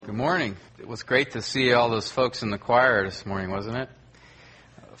Good morning. It was great to see all those folks in the choir this morning, wasn't it?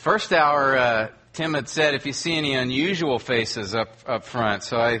 First hour, Tim had said if you see any unusual faces up front,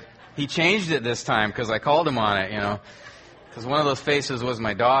 so he changed it this time because I called him on it, because one of those faces was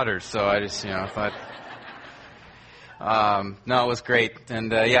my daughter's, so I just, thought, no, it was great.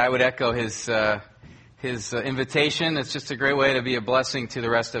 And I would echo his invitation. It's just a great way to be a blessing to the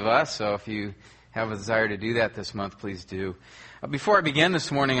rest of us, so if you have a desire to do that this month, please do. Before I begin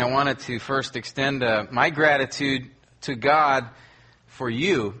this morning, I wanted to first extend my gratitude to God for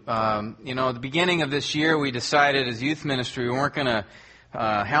you. At the beginning of this year, we decided as youth ministry we weren't going to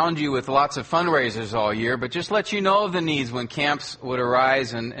hound you with lots of fundraisers all year, but just let you know of the needs when camps would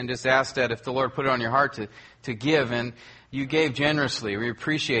arise and just ask that if the Lord put it on your heart to give. And you gave generously. We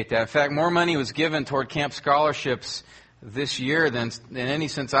appreciate that. In fact, more money was given toward camp scholarships this year than any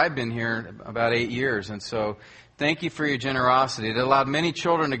since I've been here, about 8 years. And so thank you for your generosity. It allowed many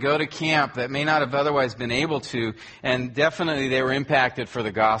children to go to camp that may not have otherwise been able to, and definitely they were impacted for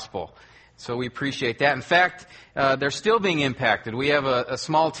the gospel. So we appreciate that. In fact, they're still being impacted. We have a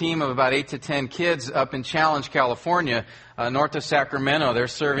small team of about 8 to 10 kids up in Challenge, California, north of Sacramento. They're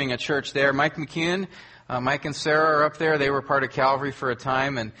serving a church there. Mike McCune, Mike and Sarah are up there. They were part of Calvary for a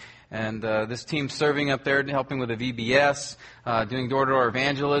time, and this team's serving up there, helping with the VBS, doing door-to-door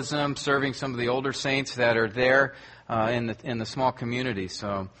evangelism, serving some of the older saints that are there in the small community.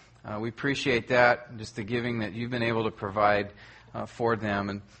 So we appreciate that, just the giving that you've been able to provide for them.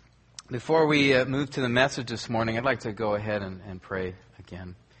 And before we move to the message this morning, I'd like to go ahead and pray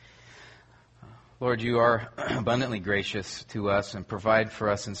again. Lord, you are abundantly gracious to us and provide for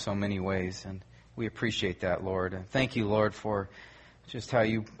us in so many ways, and we appreciate that, Lord. And thank you, Lord, for just how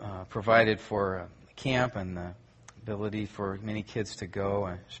you provided for camp and the ability for many kids to go.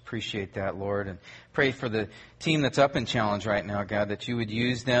 I just appreciate that, Lord. And pray for the team that's up in Challenge right now, God, that you would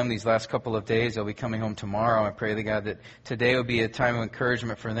use them these last couple of days. They'll be coming home tomorrow. I pray, God, that today would be a time of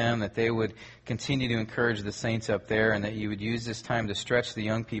encouragement for them, that they would continue to encourage the saints up there, and that you would use this time to stretch the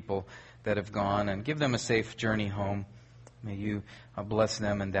young people that have gone and give them a safe journey home. May you bless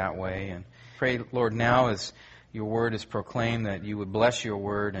them in that way. And pray, Lord, now as your word is proclaimed, that you would bless your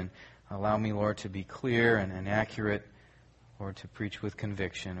word and allow me, Lord, to be clear and accurate, Lord, to preach with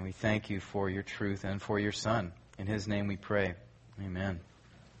conviction. And we thank you for your truth and for your Son. In his name we pray. Amen.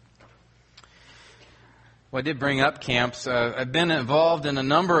 Well, I did bring up camps. I've been involved in a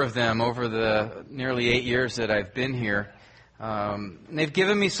number of them over the nearly 8 years that I've been here. And they've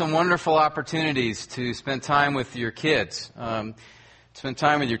given me some wonderful opportunities to spend time with your kids. Spend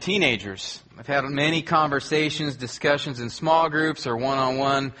time with your teenagers. I've had many conversations, discussions in small groups or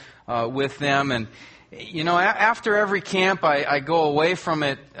one-on-one with them. And, after every camp, I go away from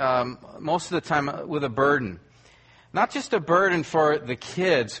it most of the time with a burden. Not just a burden for the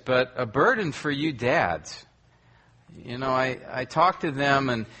kids, but a burden for you dads. I talk to them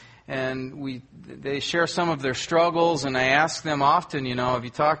and they share some of their struggles, and I ask them often, have you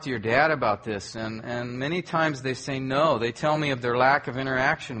talked to your dad about this? And many times they say no. They tell me of their lack of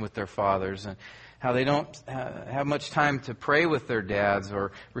interaction with their fathers and how they don't have much time to pray with their dads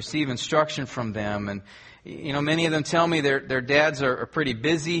or receive instruction from them. And, many of them tell me their dads are pretty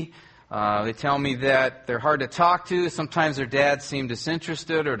busy. They tell me that they're hard to talk to. Sometimes their dads seem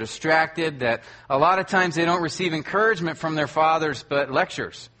disinterested or distracted, that a lot of times they don't receive encouragement from their fathers, but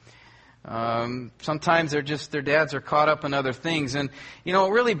lectures. Sometimes their dads are caught up in other things. And, what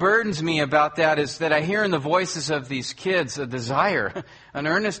really burdens me about that is that I hear in the voices of these kids a desire, an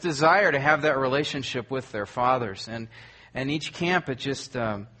earnest desire to have that relationship with their fathers. And each camp,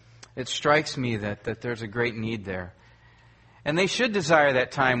 it strikes me that there's a great need there. And they should desire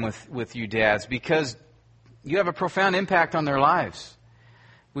that time with you dads, because you have a profound impact on their lives.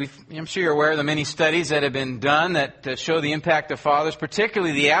 I'm sure you're aware of the many studies that have been done that show the impact of fathers,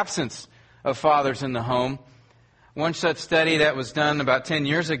 particularly the absence of fathers in the home. One such study that was done about 10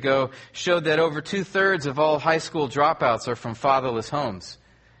 years ago showed that over 2/3 of all high school dropouts are from fatherless homes.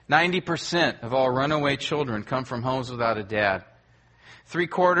 90% of all runaway children come from homes without a dad.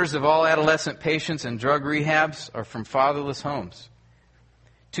 3/4 of all adolescent patients in drug rehabs are from fatherless homes.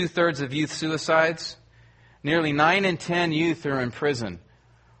 2/3 of youth suicides, nearly 9 in 10 youth who are in prison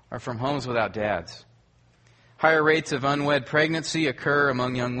are from homes without dads. Higher rates of unwed pregnancy occur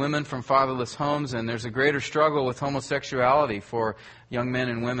among young women from fatherless homes, and there's a greater struggle with homosexuality for young men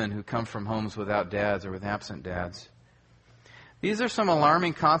and women who come from homes without dads or with absent dads. These are some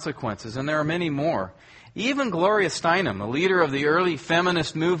alarming consequences, and there are many more. Even Gloria Steinem, a leader of the early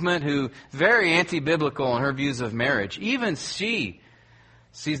feminist movement who very anti-biblical in her views of marriage, even she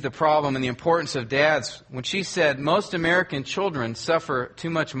sees the problem and the importance of dads when she said, most American children suffer too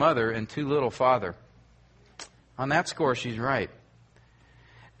much mother and too little father. On that score, she's right.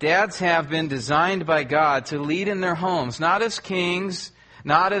 Dads have been designed by God to lead in their homes, not as kings,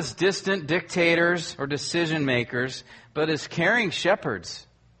 not as distant dictators or decision makers, but as caring shepherds.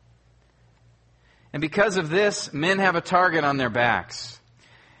 And because of this, men have a target on their backs.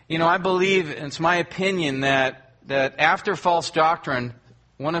 You know, I believe, it's my opinion, that after false doctrine,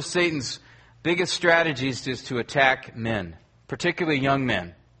 one of Satan's biggest strategies is to attack men, particularly young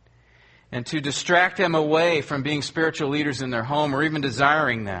men, and to distract them away from being spiritual leaders in their home or even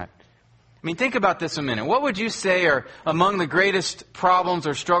desiring that. I mean, think about this a minute. What would you say are among the greatest problems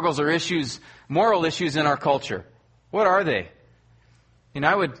or struggles or issues, moral issues in our culture? What are they? You know,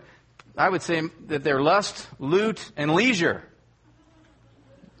 I would say that they're lust, loot, and leisure.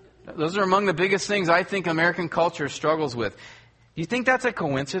 Those are among the biggest things I think American culture struggles with. Do you think that's a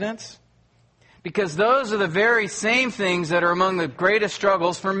coincidence? Because those are the very same things that are among the greatest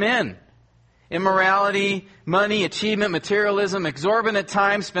struggles for men. Immorality, money, achievement, materialism, exorbitant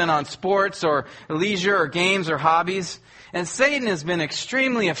time spent on sports or leisure or games or hobbies. And Satan has been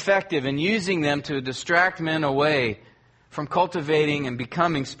extremely effective in using them to distract men away from cultivating and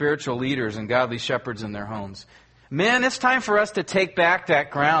becoming spiritual leaders and godly shepherds in their homes. Men, it's time for us to take back that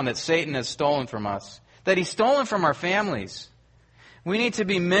ground that Satan has stolen from us, that he's stolen from our families. We need to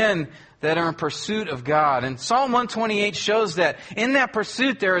be men that are in pursuit of God. And Psalm 128 shows that in that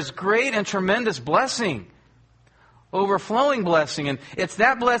pursuit there is great and tremendous blessing, overflowing blessing. And it's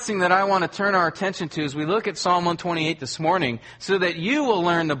that blessing that I want to turn our attention to as we look at Psalm 128 this morning, so that you will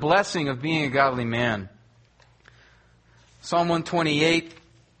learn the blessing of being a godly man. Psalm 128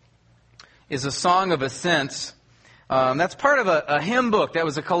 is a song of ascents. That's part of a hymn book that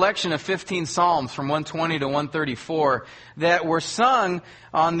was a collection of 15 psalms from 120 to 134 that were sung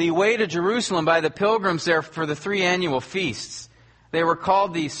on the way to Jerusalem by the pilgrims there for the 3 annual feasts. They were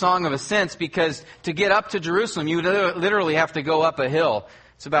called the Song of Ascents because to get up to Jerusalem, you would literally have to go up a hill.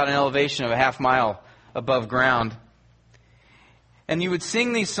 It's about an elevation of a half mile above ground. And you would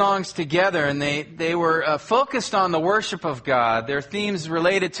sing these songs together, and they were focused on the worship of God. Their themes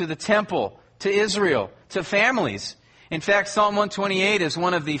related to the temple, to Israel, to families. In fact, Psalm 128 is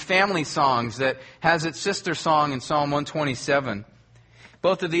one of the family songs that has its sister song in Psalm 127.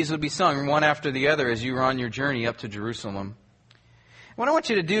 Both of these would be sung one after the other as you were on your journey up to Jerusalem. What I want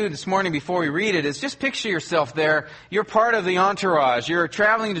you to do this morning before we read it is just picture yourself there. You're part of the entourage. You're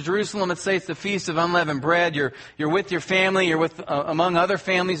traveling to Jerusalem. Let's say it's the Feast of Unleavened Bread. You're with your family. You're with among other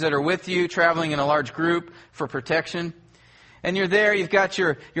families that are with you, traveling in a large group for protection. And you're there, you've got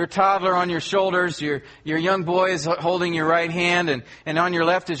your toddler on your shoulders, your young boy is holding your right hand, and on your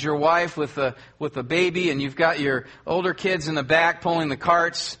left is your wife with a baby, and you've got your older kids in the back pulling the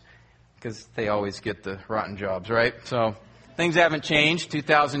carts, because they always get the rotten jobs, right? So things haven't changed,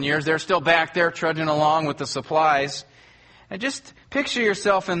 2,000 years. They're still back there trudging along with the supplies. And just picture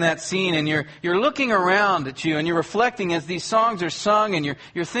yourself in that scene, and you're looking around at you, and you're reflecting as these songs are sung, and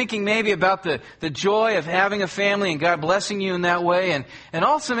you're thinking maybe about the joy of having a family and God blessing you in that way, and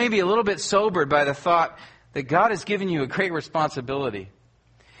also maybe a little bit sobered by the thought that God has given you a great responsibility.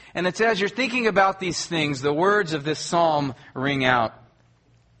 And it's as you're thinking about these things, the words of this psalm ring out.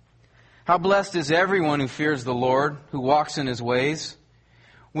 How blessed is everyone who fears the Lord, who walks in His ways.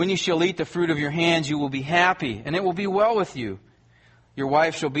 When you shall eat the fruit of your hands, you will be happy, and it will be well with you. Your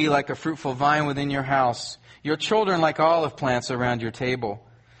wife shall be like a fruitful vine within your house, your children like olive plants around your table.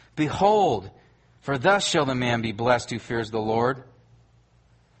 Behold, for thus shall the man be blessed who fears the Lord.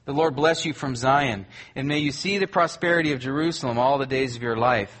 The Lord bless you from Zion, and may you see the prosperity of Jerusalem all the days of your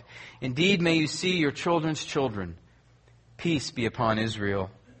life. Indeed, may you see your children's children. Peace be upon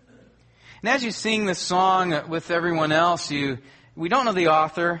Israel. And as you sing this song with everyone else, we don't know the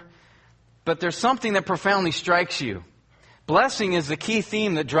author, but there's something that profoundly strikes you. Blessing is the key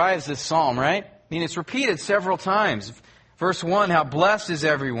theme that drives this psalm, right? I mean, it's repeated several times. Verse 1, how blessed is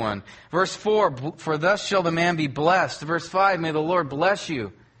everyone. Verse 4, for thus shall the man be blessed. Verse 5, may the Lord bless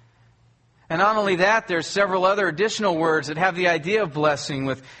you. And not only that, there's several other additional words that have the idea of blessing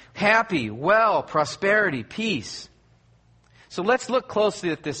with happy, well, prosperity, peace. So let's look closely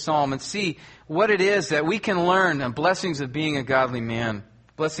at this psalm and see what it is that we can learn on blessings of being a godly man.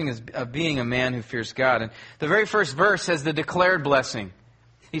 Blessing of being a man who fears God. And the very first verse has the declared blessing.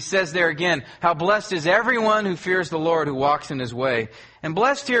 He says there again, how blessed is everyone who fears the Lord, who walks in His way. And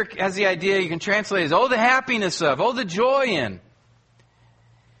blessed here has the idea you can translate as, the happiness of, the joy in.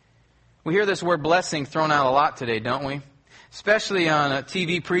 We hear this word blessing thrown out a lot today, don't we? especially on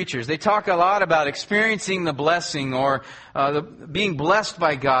TV preachers. They talk a lot about experiencing the blessing or being blessed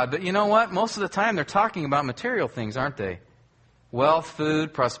by God. But you know what? Most of the time they're talking about material things, aren't they? Wealth,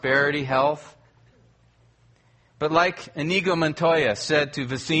 food, prosperity, health. But like Inigo Montoya said to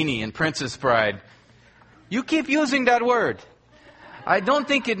Vicini in Princess Bride, you keep using that word. I don't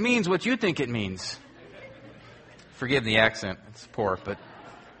think it means what you think it means. Forgive the accent. It's poor,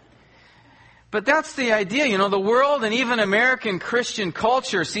 But that's the idea. You know, the world and even American Christian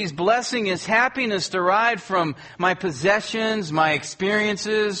culture sees blessing as happiness derived from my possessions, my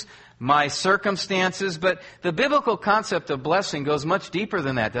experiences, my circumstances. But the biblical concept of blessing goes much deeper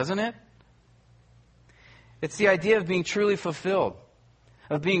than that, doesn't it? It's the idea of being truly fulfilled,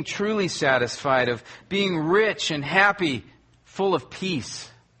 of being truly satisfied, of being rich and happy, full of peace.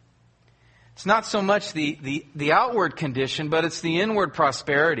 It's not so much the outward condition, but it's the inward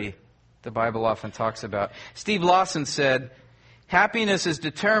prosperity the Bible often talks about. Steve Lawson said, happiness is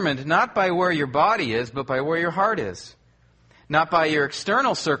determined not by where your body is, but by where your heart is. Not by your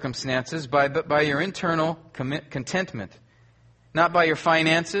external circumstances, but by your internal contentment. Not by your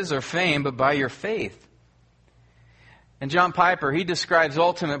finances or fame, but by your faith. And John Piper, he describes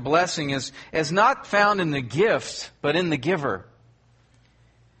ultimate blessing as not found in the gift, but in the giver.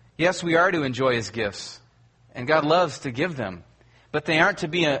 Yes, we are to enjoy His gifts, and God loves to give them. But they aren't to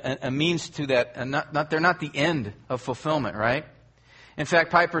be a means to that, and they're not the end of fulfillment, right? In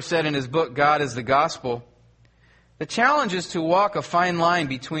fact, Piper said in his book, God is the Gospel, the challenge is to walk a fine line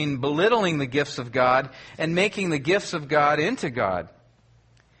between belittling the gifts of God and making the gifts of God into God.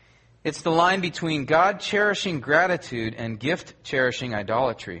 It's the line between God-cherishing gratitude and gift-cherishing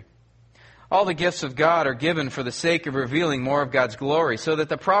idolatry. All the gifts of God are given for the sake of revealing more of God's glory, so that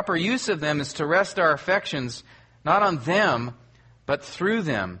the proper use of them is to rest our affections not on them, but through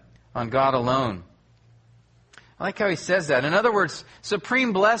them, on God alone. I like how he says that. In other words,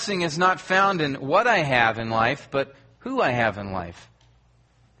 supreme blessing is not found in what I have in life, but who I have in life.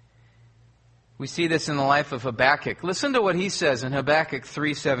 We see this in the life of Habakkuk. Listen to what he says in Habakkuk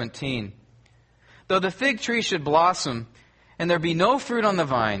 3:17. Though the fig tree should blossom, and there be no fruit on the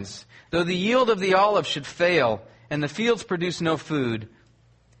vines, though the yield of the olive should fail, and the fields produce no food,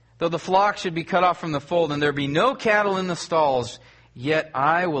 though the flock should be cut off from the fold, and there be no cattle in the stalls, yet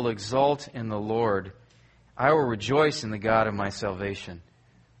I will exult in the Lord. I will rejoice in the God of my salvation.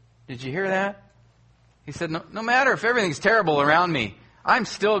 Did you hear that? He said, no matter if everything's terrible around me, I'm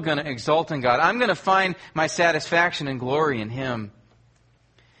still going to exult in God. I'm going to find my satisfaction and glory in Him.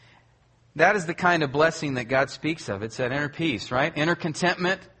 That is the kind of blessing that God speaks of. It's that inner peace, right? Inner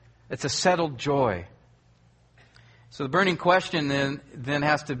contentment. It's a settled joy. So the burning question then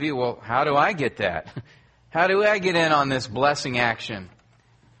has to be, well, how do I get that? How do I get in on this blessing action?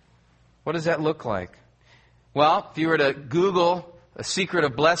 What does that look like? Well, if you were to Google a secret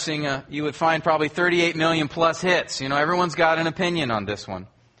of blessing, you would find probably 38 million plus hits. You know, everyone's got an opinion on this one.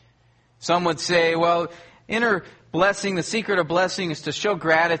 Some would say, well, inner blessing, the secret of blessing is to show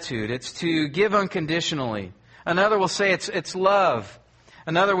gratitude. It's to give unconditionally. Another will say it's love.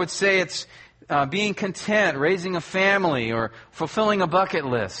 Another would say it's being content, raising a family, or fulfilling a bucket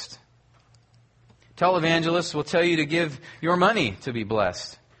list. Televangelists will tell you to give your money to be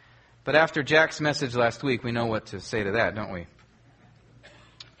blessed. But after Jack's message last week, we know what to say to that, don't we?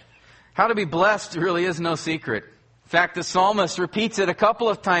 How to be blessed really is no secret. In fact, the psalmist repeats it a couple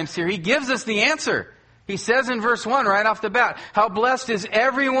of times here. He gives us the answer. He says in verse 1 right off the bat, how blessed is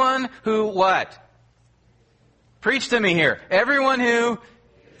everyone who what? Preach to me here. Everyone who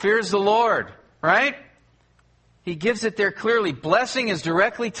fears the Lord, right? He gives it there clearly. Blessing is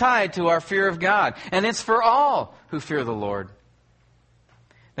directly tied to our fear of God. And it's for all who fear the Lord.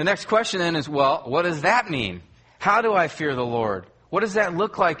 The next question then is, well, what does that mean? How do I fear the Lord? What does that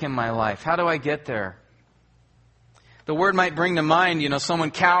look like in my life? How do I get there? The word might bring to mind, someone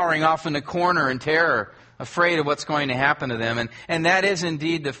cowering off in the corner in terror, afraid of what's going to happen to them. And that is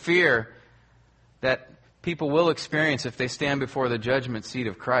indeed the fear that people will experience if they stand before the judgment seat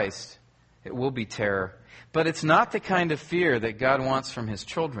of Christ. It will be terror. But it's not the kind of fear that God wants from His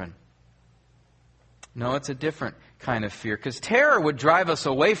children. No, it's a different kind of fear. Because terror would drive us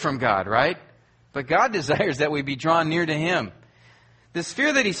away from God, right? But God desires that we be drawn near to Him. This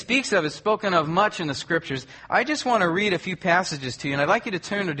fear that He speaks of is spoken of much in the Scriptures. I just want to read a few passages to you, and I'd like you to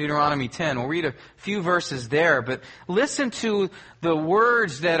turn to Deuteronomy 10. We'll read a few verses there, but listen to the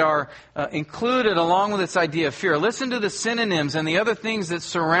words that are included along with this idea of fear. Listen to the synonyms and the other things that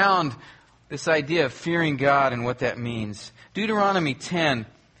surround this idea of fearing God and what that means. Deuteronomy 10,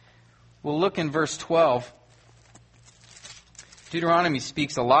 we'll look in verse 12. Deuteronomy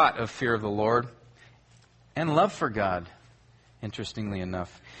speaks a lot of fear of the Lord and love for God. interestingly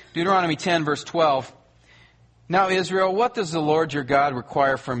enough. Deuteronomy 10, verse 12. Now, Israel, what does the Lord your God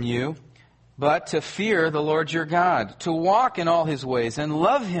require from you but to fear the Lord your God, to walk in all His ways and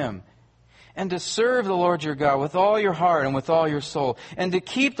love Him, and to serve the Lord your God with all your heart and with all your soul, and to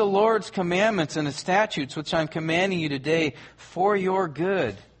keep the Lord's commandments and His statutes, which I'm commanding you today for your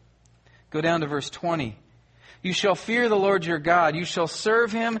good. Go down to verse 20. You shall fear the Lord your God. You shall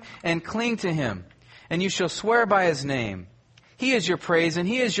serve Him and cling to Him, and you shall swear by His name. He is your praise, and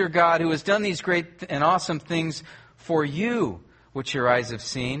He is your God, who has done these great and awesome things for you, which your eyes have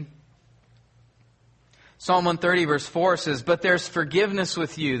seen. Psalm 130, verse 4 says, but there's forgiveness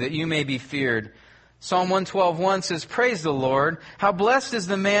with you, that you may be feared. Psalm 112:1 says, praise the Lord. How blessed is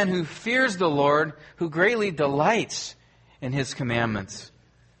the man who fears the Lord, who greatly delights in His commandments.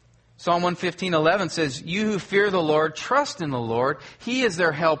 Psalm 115:11 says, you who fear the Lord, trust in the Lord. He is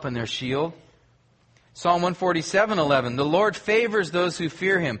their help and their shield. Psalm 147:11, the Lord favors those who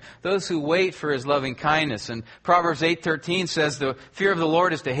fear Him, those who wait for His loving kindness. And Proverbs 8:13 says, the fear of the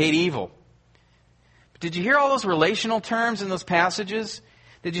Lord is to hate evil. Did you hear all those relational terms in those passages?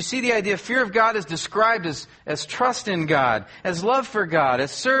 Did you see the idea? Fear of God is described as trust in God, as love for God,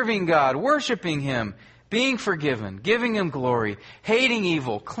 as serving God, worshiping Him, being forgiven, giving Him glory, hating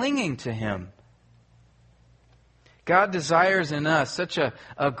evil, clinging to Him. God desires in us such a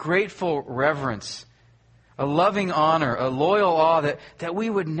grateful reverence, a loving honor, a loyal awe that we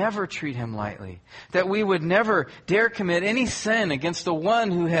would never treat Him lightly, that we would never dare commit any sin against the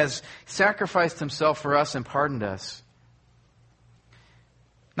one who has sacrificed Himself for us and pardoned us.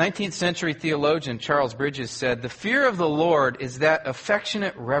 19th century theologian Charles Bridges said, the fear of the Lord is that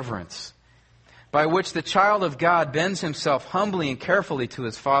affectionate reverence by which the child of God bends himself humbly and carefully to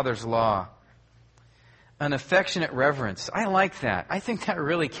his Father's law. An affectionate reverence. I like that. I think that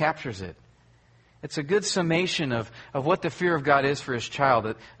really captures it. It's a good summation of what the fear of God is for His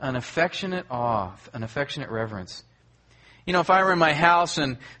child. An affectionate awe, an affectionate reverence. You know, if I were in my house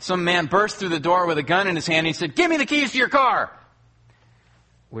and some man burst through the door with a gun in his hand and he said, give me the keys to your car.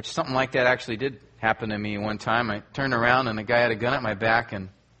 Which something like that actually did happen to me one time. I turned around and a guy had a gun at my back, and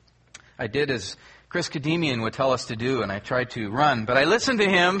I did as Chris Kademian would tell us to do, and I tried to run. But I listened to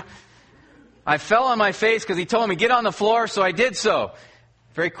him. I fell on my face because he told me, get on the floor, so I did so.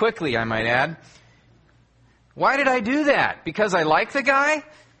 Very quickly, I might add. Why did I do that? Because I liked the guy?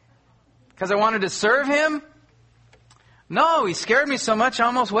 Because I wanted to serve him? No, he scared me so much I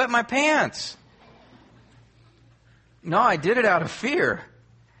almost wet my pants. No, I did it out of fear.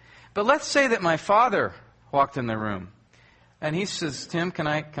 But let's say that my father walked in the room and he says, Tim, can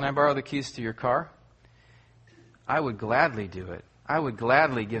I borrow the keys to your car? I would gladly do it. I would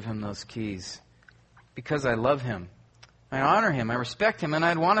gladly give him those keys because I love him. I honor him. I respect him. And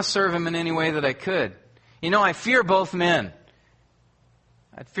I'd want to serve him in any way that I could. You know, I fear both men.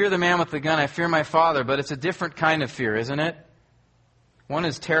 I fear the man with the gun. I fear my father. But it's a different kind of fear, isn't it? One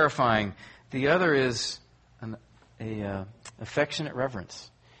is terrifying. The other is an affectionate reverence.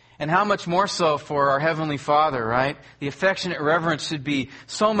 And how much more so for our Heavenly Father, right? The affectionate reverence should be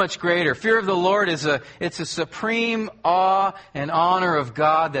so much greater. Fear of the Lord it's a supreme awe and honor of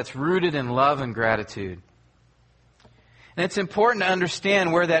God that's rooted in love and gratitude. And it's important to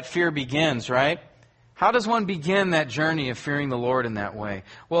understand where that fear begins, right? How does one begin that journey of fearing the Lord in that way?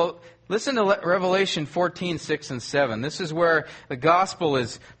 Well, listen to Revelation 14:6 and 7. This is where the gospel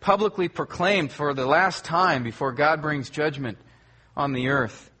is publicly proclaimed for the last time before God brings judgment on the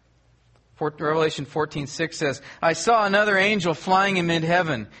earth. Revelation 14:6 says, I saw another angel flying in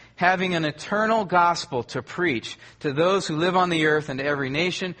mid-heaven, having an eternal gospel to preach to those who live on the earth and to every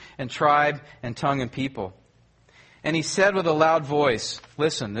nation and tribe and tongue and people. And he said with a loud voice,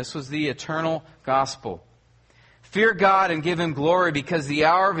 listen, this was the eternal gospel. Fear God and give Him glory because the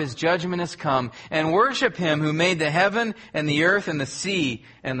hour of His judgment has come, and worship Him who made the heaven and the earth and the sea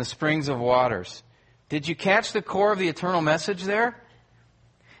and the springs of waters. Did you catch the core of the eternal message there?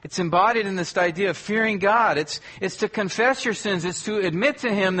 It's embodied in this idea of fearing God. It's to confess your sins. It's to admit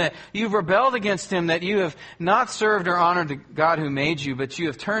to Him that you've rebelled against Him, that you have not served or honored the God who made you, but you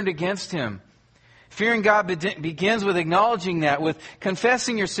have turned against Him. Fearing God begins with acknowledging that, with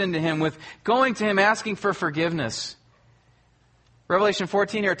confessing your sin to Him, with going to Him asking for forgiveness. Revelation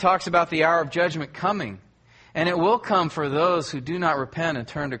 14 here talks about the hour of judgment coming. And it will come for those who do not repent and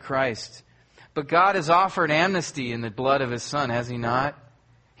turn to Christ. But God has offered amnesty in the blood of His Son, has He not?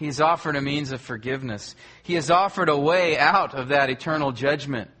 He has offered a means of forgiveness. He has offered a way out of that eternal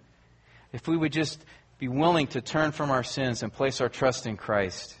judgment. If we would just be willing to turn from our sins and place our trust in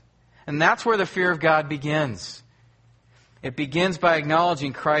Christ. And that's where the fear of God begins. It begins by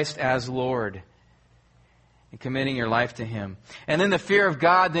acknowledging Christ as Lord. and committing your life to Him. And then the fear of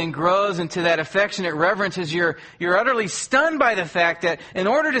God then grows into that affectionate reverence as you're utterly stunned by the fact that in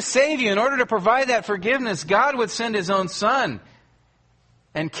order to save you, in order to provide that forgiveness, God would send His own Son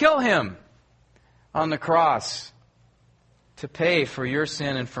and kill Him on the cross to pay for your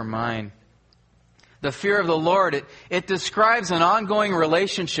sin and for mine. The fear of the Lord, it describes an ongoing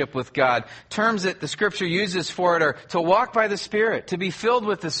relationship with God. Terms that the Scripture uses for it are to walk by the Spirit, to be filled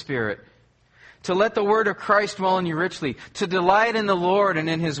with the Spirit, to let the Word of Christ dwell in you richly, to delight in the Lord and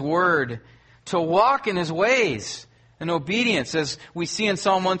in His Word, to walk in His ways in obedience. As we see in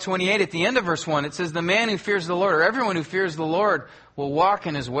Psalm 128 at the end of verse 1, it says, the man who fears the Lord, or everyone who fears the Lord, will walk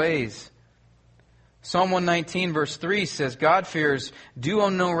in His ways. Psalm 119 verse 3 says, God-fearers do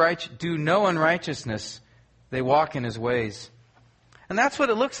no unrighteousness. They walk in His ways. And that's what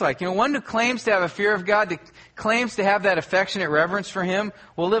it looks like. One who claims to have a fear of God, that claims to have that affectionate reverence for Him,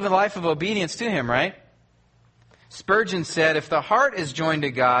 will live a life of obedience to Him, right? Spurgeon said, if the heart is joined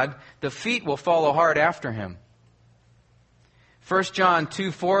to God, the feet will follow hard after Him. 1 John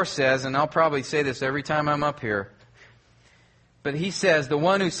 2:4 says, and I'll probably say this every time I'm up here, but he says, the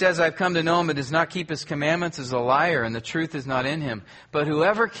one who says, I've come to know Him but does not keep His commandments is a liar, and the truth is not in him. But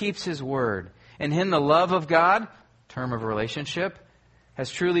whoever keeps His word, in him the love of God, term of relationship, has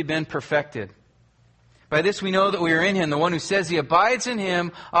truly been perfected. By this we know that we are in Him. The one who says he abides in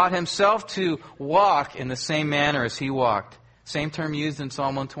Him ought himself to walk in the same manner as He walked. Same term used in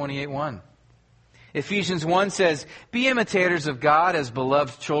Psalm 128:1. Ephesians 1 says, be imitators of God as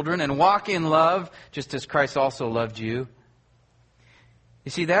beloved children and walk in love, just as Christ also loved you. You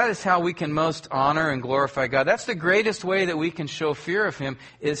see, that is how we can most honor and glorify God. That's the greatest way that we can show fear of Him,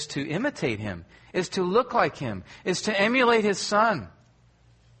 is to imitate Him, is to look like Him, is to emulate His Son.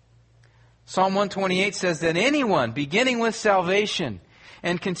 Psalm 128 says that anyone, beginning with salvation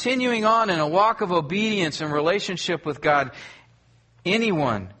and continuing on in a walk of obedience and relationship with God,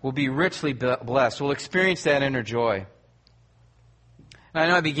 anyone will be richly blessed, will experience that inner joy. And I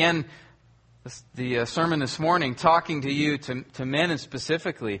know I began the sermon this morning talking to you, to men and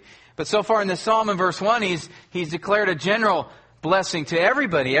specifically. But so far in this psalm in verse 1, he's declared a general blessing to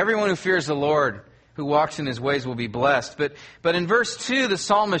everybody. Everyone who fears the Lord, who walks in His ways, will be blessed. But in verse 2, the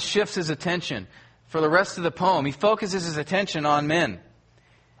psalmist shifts his attention. For the rest of the poem, he focuses his attention on men.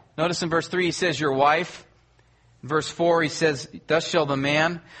 Notice in verse 3 he says, your wife. In verse 4 he says, thus shall the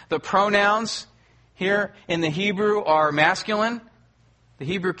man. The pronouns here in the Hebrew are masculine. The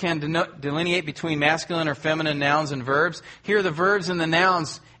Hebrew can delineate between masculine or feminine nouns and verbs. Here the verbs and the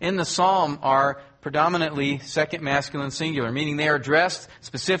nouns in the psalm are predominantly second masculine singular, meaning they are addressed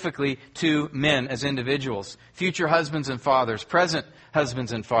specifically to men as individuals, future husbands and fathers, present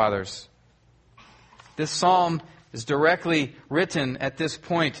husbands and fathers. This psalm is directly written at this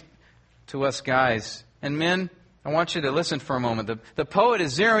point to us guys. And men, I want you to listen for a moment. The poet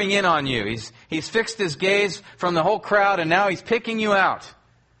is zeroing in on you. He's fixed his gaze from the whole crowd, and now he's picking you out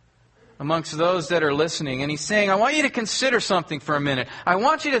amongst those that are listening. And he's saying, I want you to consider something for a minute. I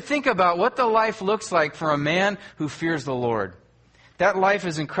want you to think about what the life looks like for a man who fears the Lord. That life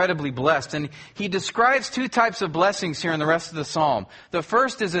is incredibly blessed. And he describes two types of blessings here in the rest of the psalm. The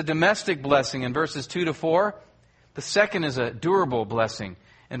first is a domestic blessing in verses 2 to 4. The second is a durable blessing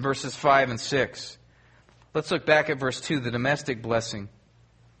in verses 5 and 6. Let's look back at verse 2, the domestic blessing.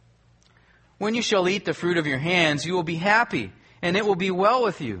 When you shall eat the fruit of your hands, you will be happy, and it will be well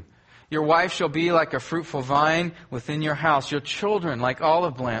with you. Your wife shall be like a fruitful vine within your house, your children like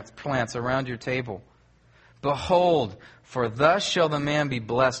olive plants around your table. Behold, for thus shall the man be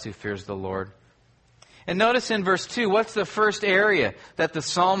blessed who fears the Lord. And notice in verse 2, what's the first area that the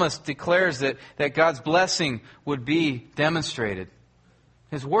psalmist declares that God's blessing would be demonstrated?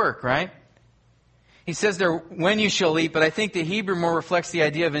 His work, right? He says there, when you shall eat, but I think the Hebrew more reflects the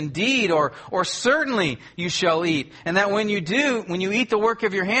idea of indeed or certainly you shall eat. And that when you eat the work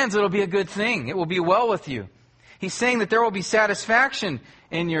of your hands, it'll be a good thing. It will be well with you. He's saying that there will be satisfaction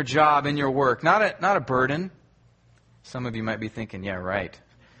in your job, in your work, not a burden. Some of you might be thinking, yeah, right.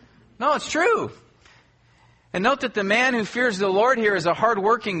 No, it's true. And note that the man who fears the Lord here is a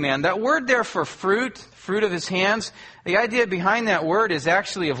hard-working man. That word there for fruit of his hands, the idea behind that word is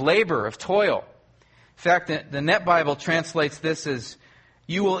actually of labor, of toil. In fact, the Net Bible translates this as,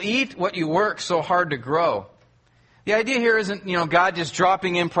 you will eat what you work so hard to grow. The idea here isn't, God just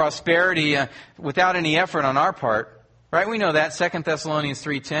dropping in prosperity without any effort on our part. Right? We know that. 2 Thessalonians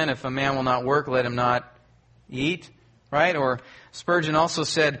 3:10, if a man will not work, let him not eat. Right? Or Spurgeon also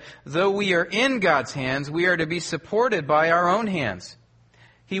said, though we are in God's hands, we are to be supported by our own hands.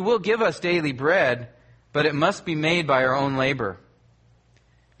 He will give us daily bread, but it must be made by our own labor.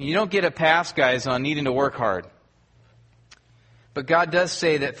 You don't get a pass, guys, on needing to work hard. But God does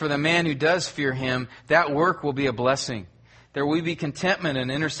say that for the man who does fear Him, that work will be a blessing. There will be contentment and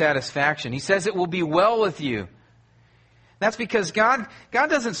inner satisfaction. He says it will be well with you. That's because God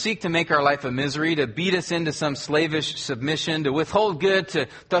doesn't seek to make our life a misery, to beat us into some slavish submission, to withhold good, to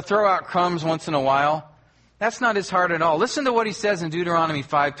throw out crumbs once in a while. That's not His heart at all. Listen to what He says in Deuteronomy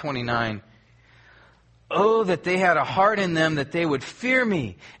 5:29. Oh, that they had a heart in them that they would fear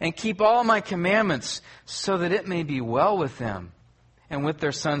Me and keep all My commandments, so that it may be well with them and with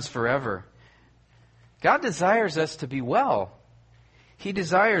their sons forever. God desires us to be well. He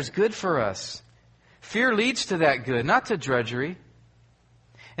desires good for us. Fear leads to that good, not to drudgery.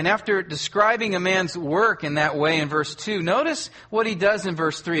 And after describing a man's work in that way in verse 2, notice what he does in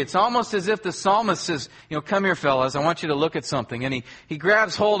verse 3. It's almost as if the psalmist says, come here, fellas, I want you to look at something. And he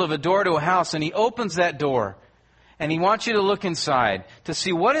grabs hold of a door to a house and he opens that door. And he wants you to look inside to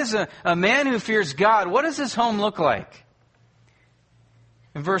see what is a man who fears God, what does his home look like?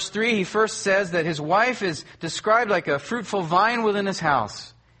 In verse 3, he first says that his wife is described like a fruitful vine within his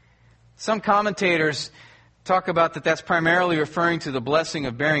house. Some commentators talk about that's primarily referring to the blessing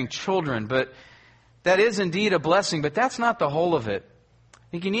of bearing children, but that is indeed a blessing, but that's not the whole of it.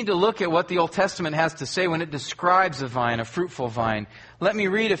 I think you need to look at what the Old Testament has to say when it describes a vine, a fruitful vine. Let me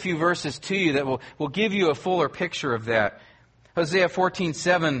read a few verses to you that will give you a fuller picture of that. Hosea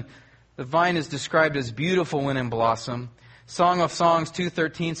 14:7, the vine is described as beautiful when in blossom. Song of Songs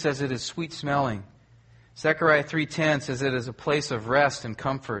 2:13 says it is sweet smelling. Zechariah 3:10 says it is a place of rest and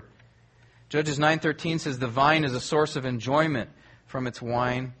comfort. Judges 9:13 says the vine is a source of enjoyment from its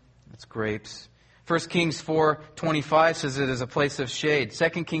wine, its grapes. 1 Kings 4:25 says it is a place of shade.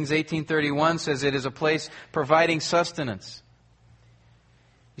 2 Kings 18:31 says it is a place providing sustenance.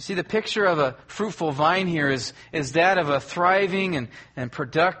 You see, the picture of a fruitful vine here is that of a thriving and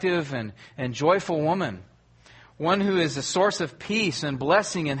productive and joyful woman. One who is a source of peace and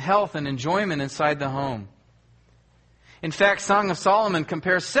blessing and health and enjoyment inside the home. In fact, Song of Solomon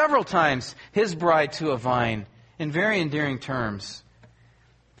compares several times his bride to a vine in very endearing terms.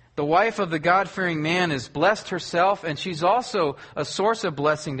 The wife of the God-fearing man is blessed herself, and she's also a source of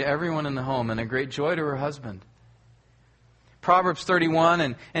blessing to everyone in the home and a great joy to her husband. Proverbs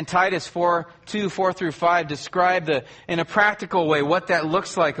 31 and Titus 4:4-5 describe in a practical way what that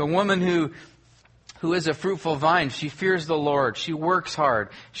looks like. A woman who is a fruitful vine. She fears the Lord. She works hard.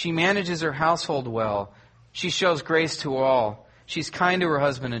 She manages her household well. She shows grace to all. She's kind to her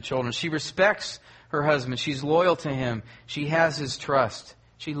husband and children. She respects her husband. She's loyal to him. She has his trust.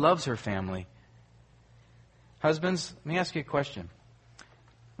 She loves her family. Husbands, let me ask you a question.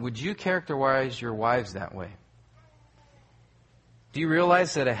 Would you characterize your wives that way? Do you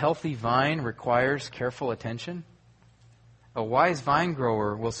realize that a healthy vine requires careful attention? A wise vine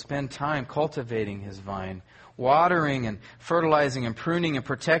grower will spend time cultivating his vine, watering and fertilizing and pruning and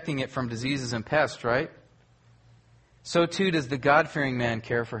protecting it from diseases and pests, right? So too does the God-fearing man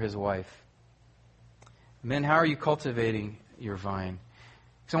care for his wife. Men, how are you cultivating your vine?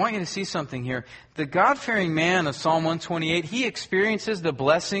 So I want you to see something here. The God-fearing man of Psalm 128, he experiences the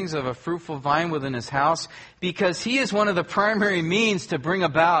blessings of a fruitful vine within his house because he is one of the primary means to bring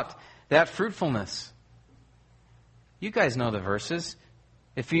about that fruitfulness. You guys know the verses.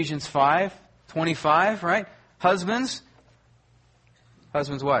 Ephesians 5:25, right? Husbands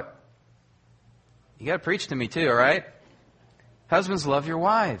what? You got to preach to me too, all right? Husbands, love your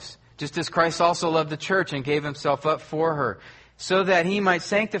wives, just as Christ also loved the church and gave himself up for her, so that he might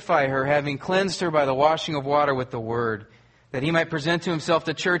sanctify her, having cleansed her by the washing of water with the word, that he might present to himself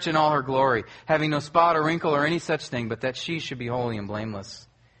the church in all her glory, having no spot or wrinkle or any such thing, but that she should be holy and blameless.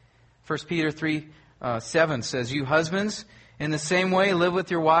 1 Peter 3:7 says, you husbands, in the same way, live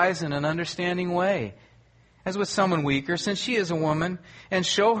with your wives in an understanding way, as with someone weaker, since she is a woman, and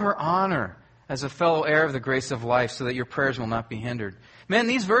show her honor as a fellow heir of the grace of life, so that your prayers will not be hindered. Men,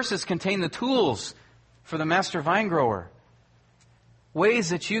 these verses contain the tools for the master vine grower.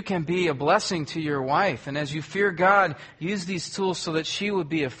 Ways that you can be a blessing to your wife. And as you fear God, use these tools so that she would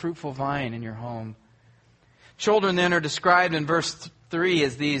be a fruitful vine in your home. Children then are described in verse 3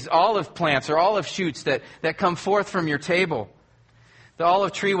 as these olive plants or olive shoots that come forth from your table. The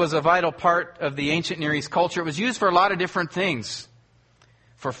olive tree was a vital part of the ancient Near East culture. It was used for a lot of different things.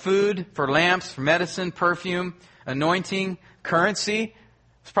 For food, for lamps, for medicine, perfume, anointing, currency.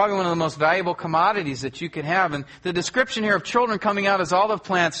 It's probably one of the most valuable commodities that you could have. And the description here of children coming out as olive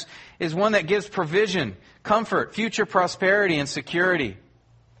plants is one that gives provision, comfort, future prosperity, and security.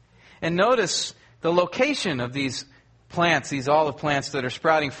 And notice the location of these plants, these olive plants that are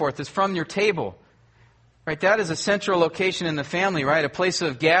sprouting forth, is from your table. Right? That is a central location in the family, right? A place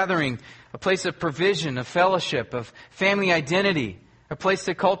of gathering, a place of provision, of fellowship, of family identity, a place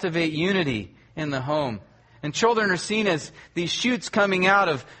to cultivate unity in the home. And children are seen as these shoots coming out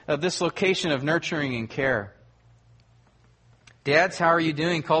of this location of nurturing and care. Dads, how are you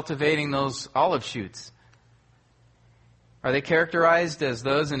doing cultivating those olive shoots? Are they characterized as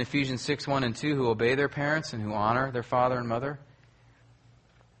those in Ephesians 6:1 and 2 who obey their parents and who honor their father and mother?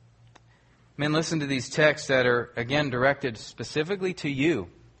 Men, listen to these texts that are, again, directed specifically to you.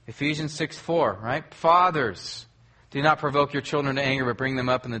 Ephesians 6:4, right? Fathers, do not provoke your children to anger, but bring them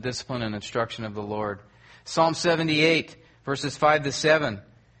up in the discipline and instruction of the Lord. Psalm 78, verses 5 to 7,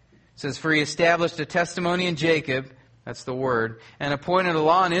 says, For he established a testimony in Jacob, that's the word, and appointed a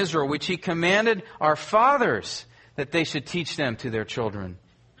law in Israel, which he commanded our fathers, that they should teach them to their children.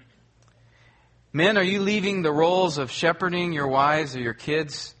 Men, are you leaving the roles of shepherding your wives or your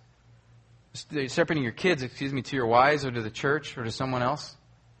kids, shepherding your kids, to your wives or to the church or to someone else?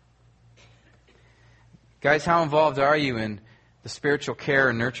 Guys, how involved are you in the spiritual care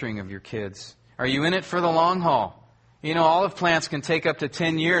and nurturing of your kids? Are you in it for the long haul? You know, olive plants can take up to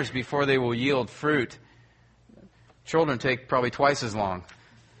 10 years before they will yield fruit. Children take probably twice as long,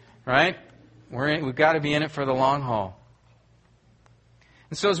 right? We've got to be in it for the long haul.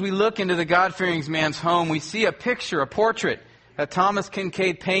 And so as we look into the God-fearing man's home, we see a picture, a portrait, a Thomas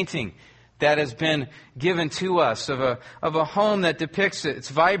Kinkade painting that has been given to us of a home that depicts it. It's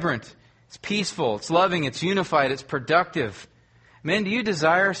vibrant, it's peaceful, it's loving, it's unified, it's productive. Men, do you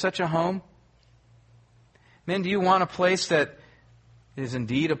desire such a home? Men, do you want a place that is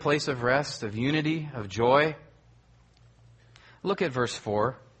indeed a place of rest, of unity, of joy? Look at verse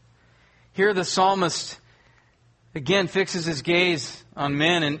 4. Here the psalmist, again, fixes his gaze on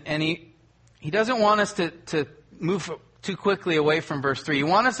men, and he doesn't want us to move too quickly away from verse 3. He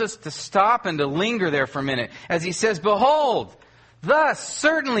wants us to stop and to linger there for a minute. As he says, Behold, thus,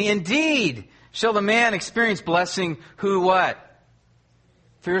 certainly, indeed, shall the man experience blessing who what?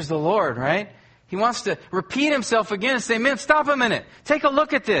 Fears the Lord, right? He wants to repeat himself again and say, men, stop a minute. Take a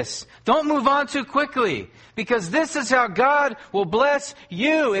look at this. Don't move on too quickly. Because this is how God will bless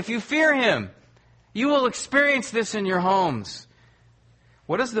you if you fear Him. You will experience this in your homes.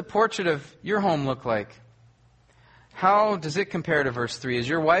 What does the portrait of your home look like? How does it compare to verse 3? Is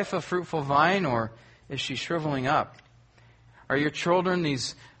your wife a fruitful vine, or is she shriveling up? Are your children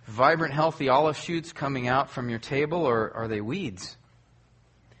these vibrant, healthy olive shoots coming out from your table, or are they weeds?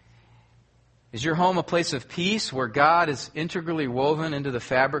 Is your home a place of peace where God is integrally woven into the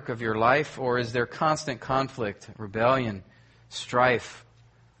fabric of your life, or is there constant conflict, rebellion, strife,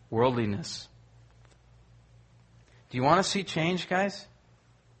 worldliness? Do you want to see change, guys?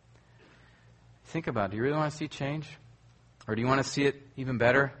 Think about it. Do you really want to see change? Or do you want to see it even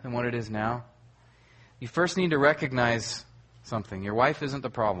better than what it is now? You first need to recognize something. Your wife isn't the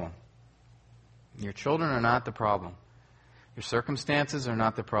problem. Your children are not the problem. Your circumstances are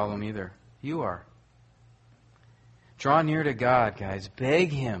not the problem either. You are. Draw near to God, guys.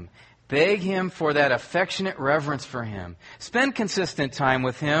 Beg Him. Beg Him for that affectionate reverence for Him. Spend consistent time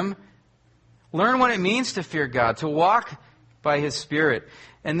with Him. Learn what it means to fear God, to walk by His Spirit.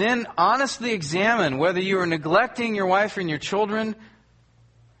 And then honestly examine whether you are neglecting your wife and your children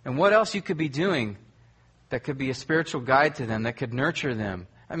and what else you could be doing that could be a spiritual guide to them, that could nurture them.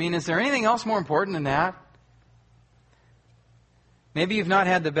 I mean, is there anything else more important than that? Maybe you've not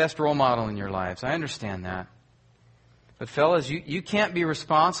had the best role model in your lives. I understand that. But fellas, you can't be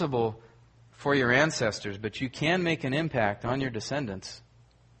responsible for your ancestors, but you can make an impact on your descendants.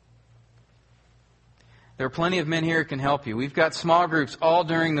 There are plenty of men here who can help you. We've got small groups all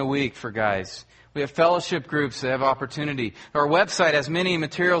during the week for guys. We have fellowship groups that have opportunity. Our website has many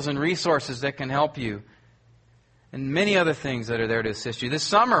materials and resources that can help you. And many other things that are there to assist you. This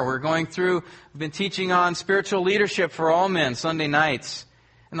summer, we've been teaching on spiritual leadership for all men, Sunday nights.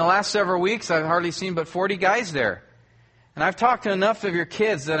 In the last several weeks, I've hardly seen but 40 guys there. And I've talked to enough of your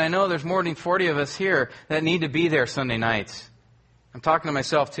kids that I know there's more than 40 of us here that need to be there Sunday nights. I'm talking to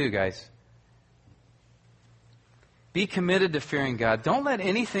myself too, guys. Be committed to fearing God. Don't let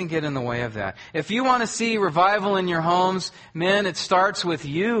anything get in the way of that. If you want to see revival in your homes, men, it starts with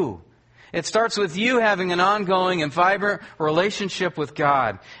you. It starts with you having an ongoing and vibrant relationship with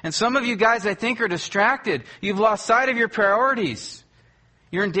God. And some of you guys, I think, are distracted. You've lost sight of your priorities.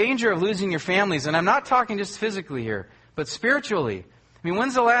 You're in danger of losing your families. And I'm not talking just physically here, but spiritually. I mean,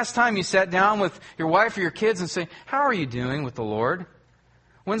 when's the last time you sat down with your wife or your kids and say, how are you doing with the Lord?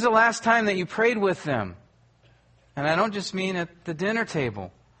 When's the last time that you prayed with them? And I don't just mean at the dinner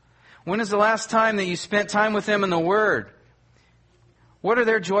table. When is the last time that you spent time with them in the Word? What are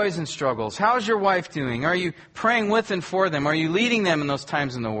their joys and struggles? How's your wife doing? Are you praying with and for them? Are you leading them in those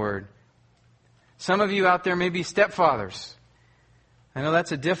times in the Word? Some of you out there may be stepfathers. I know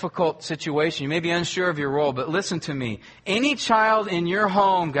that's a difficult situation. You may be unsure of your role, but listen to me. Any child in your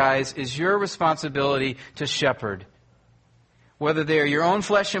home, guys, is your responsibility to shepherd. Whether they are your own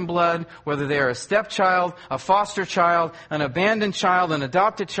flesh and blood, whether they are a stepchild, a foster child, an abandoned child, an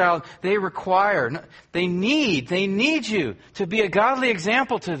adopted child, they need you to be a godly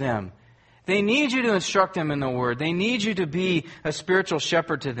example to them. They need you to instruct them in the Word. They need you to be a spiritual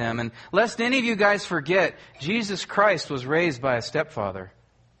shepherd to them. And lest any of you guys forget, Jesus Christ was raised by a stepfather.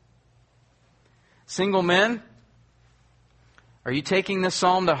 Single men, are you taking this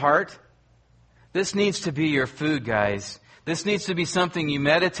psalm to heart? This needs to be your food, guys. This needs to be something you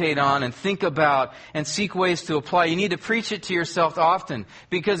meditate on and think about and seek ways to apply. You need to preach it to yourself often.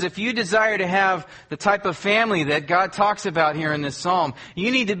 Because if you desire to have the type of family that God talks about here in this psalm, you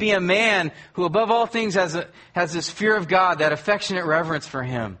need to be a man who above all things has this fear of God, that affectionate reverence for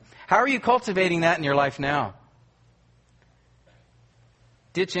Him. How are you cultivating that in your life now?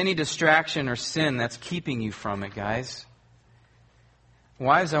 Ditch any distraction or sin that's keeping you from it, guys.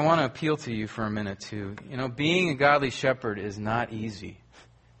 Wives, I want to appeal to you for a minute too. You know, being a godly shepherd is not easy.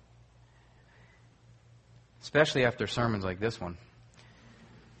 Especially after sermons like this one.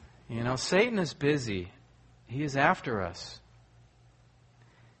 You know, Satan is busy. He is after us.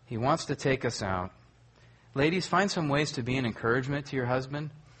 He wants to take us out. Ladies, find some ways to be an encouragement to your husband.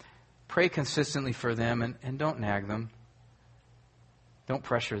 Pray consistently for them and don't nag them. Don't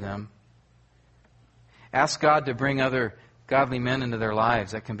pressure them. Ask God to bring other godly men into their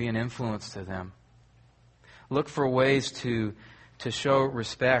lives that can be an influence to them. Look for ways to show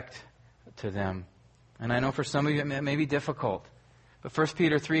respect to them. And I know for some of you it may be difficult. But 1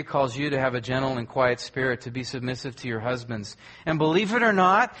 Peter 3 calls you to have a gentle and quiet spirit, to be submissive to your husbands. And believe it or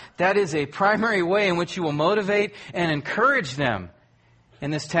not, that is a primary way in which you will motivate and encourage them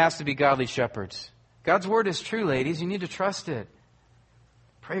in this task to be godly shepherds. God's Word is true, ladies. You need to trust it.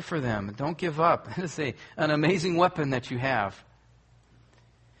 Pray for them. Don't give up. It is an amazing weapon that you have.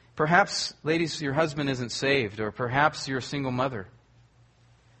 Perhaps, ladies, your husband isn't saved, or perhaps you're a single mother.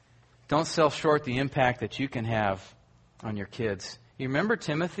 Don't sell short the impact that you can have on your kids. You remember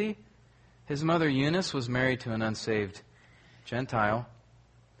Timothy? His mother Eunice was married to an unsaved Gentile.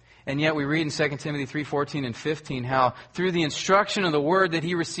 And yet we read in 2 Timothy 3:14 and 15 how through the instruction of the Word that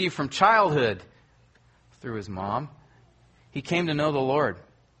he received from childhood, through his mom, he came to know the Lord.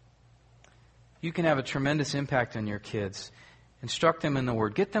 You can have a tremendous impact on your kids. Instruct them in the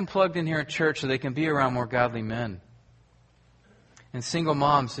Word. Get them plugged in here at church so they can be around more godly men. And single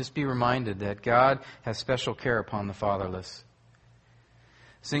moms, just be reminded that God has special care upon the fatherless.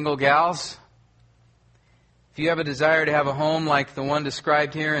 Single gals, if you have a desire to have a home like the one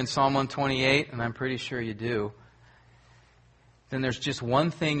described here in Psalm 128, and I'm pretty sure you do, then there's just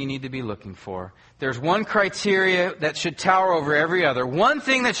one thing you need to be looking for. There's one criteria that should tower over every other. One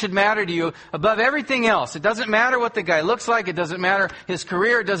thing that should matter to you above everything else. It doesn't matter what the guy looks like. It doesn't matter his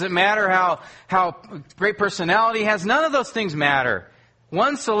career. It doesn't matter how great personality he has. None of those things matter.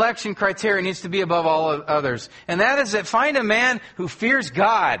 One selection criteria needs to be above all others. And that is that find a man who fears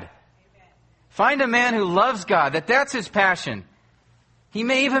God. Find a man who loves God. That's his passion. He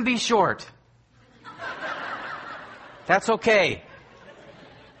may even be short. That's okay.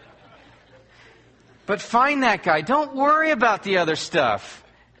 But find that guy. Don't worry about the other stuff.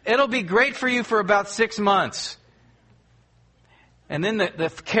 It'll be great for you for about 6 months. And then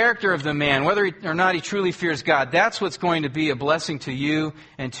the character of the man, whether or not he truly fears God, that's what's going to be a blessing to you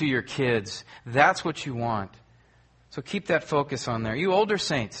and to your kids. That's what you want. So keep that focus on there. You older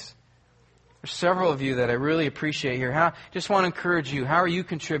saints, there's several of you that I really appreciate here. Just want to encourage you. How are you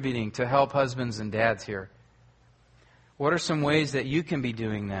contributing to help husbands and dads here? What are some ways that you can be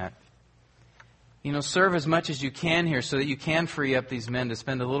doing that? You know, serve as much as you can here so that you can free up these men to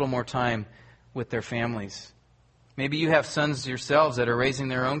spend a little more time with their families. Maybe you have sons yourselves that are raising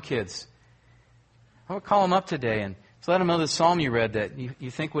their own kids. I would call them up today and just let them know the psalm you read that you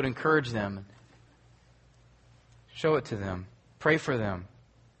think would encourage them. Show it to them. Pray for them.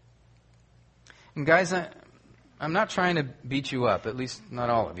 And guys, I'm not trying to beat you up, at least not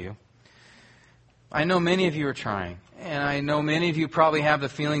all of you. I know many of you are trying. And I know many of you probably have the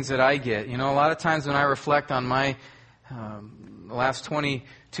feelings that I get. You know, a lot of times when I reflect on my last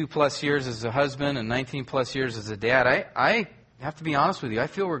 22 plus years as a husband and 19 plus years as a dad, I have to be honest with you, I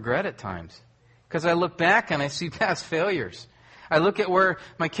feel regret at times. Because I look back and I see past failures. I look at where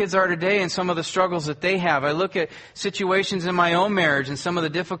my kids are today and some of the struggles that they have. I look at situations in my own marriage and some of the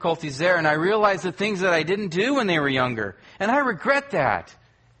difficulties there, and I realize the things that I didn't do when they were younger. And I regret that.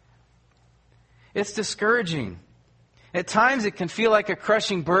 It's discouraging. At times it can feel like a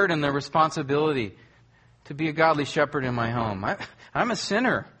crushing burden, the responsibility to be a godly shepherd in my home. I'm a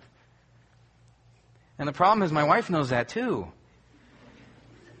sinner. And the problem is my wife knows that too.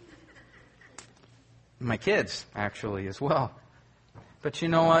 My kids, actually, as well. But you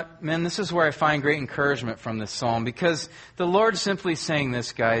know what, men, this is where I find great encouragement from this psalm, because the Lord's simply saying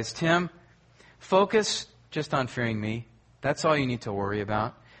this, guys. Tim, focus just on fearing me. That's all you need to worry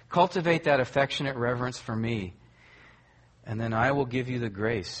about. Cultivate that affectionate reverence for me. And then I will give you the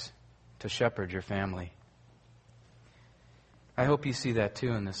grace to shepherd your family. I hope you see that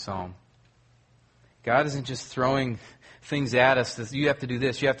too in this psalm. God isn't just throwing things at us that you have to do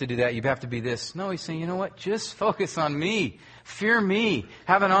this, you have to do that, you have to be this. No, He's saying, you know what? Just focus on me. Fear me.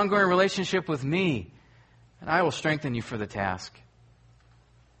 Have an ongoing relationship with me. And I will strengthen you for the task.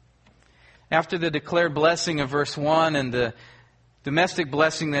 After the declared blessing of verse 1 and the domestic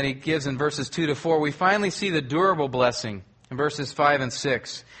blessing that He gives in verses 2 to 4, we finally see the durable blessing in verses 5 and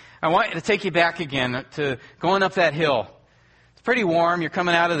 6. I want to take you back again to going up that hill. It's pretty warm. You're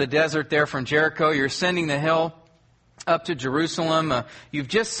coming out of the desert there from Jericho. You're ascending the hill up to Jerusalem. You've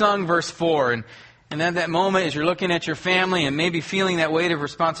just sung verse 4. And at that moment, as you're looking at your family and maybe feeling that weight of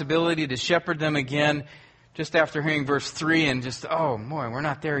responsibility to shepherd them again, just after hearing verse 3 and just, oh boy, we're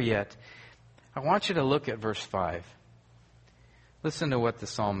not there yet. I want you to look at verse 5. Listen to what the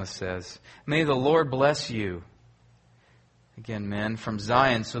psalmist says. May the Lord bless you, again, men, from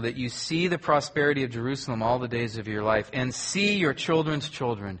Zion, so that you see the prosperity of Jerusalem all the days of your life, and see your children's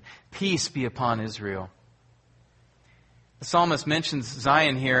children. Peace be upon Israel. The psalmist mentions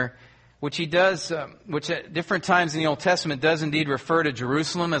Zion here, which he does, which at different times in the Old Testament does indeed refer to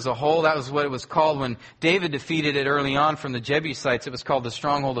Jerusalem as a whole. That was what it was called when David defeated it early on from the Jebusites. It was called the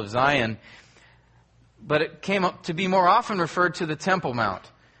stronghold of Zion. But it came up to be more often referred to the Temple Mount,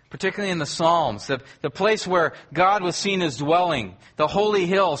 particularly in the Psalms, the place where God was seen as dwelling, the holy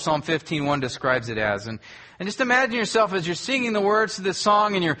hill, Psalm 15:1 describes it as. And just imagine yourself as you're singing the words to this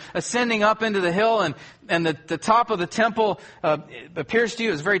song and you're ascending up into the hill and the top of the temple appears to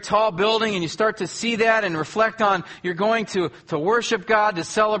you as a very tall building, and you start to see that and reflect on you're going to worship God, to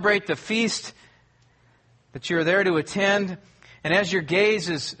celebrate the feast that you're there to attend. And as your gaze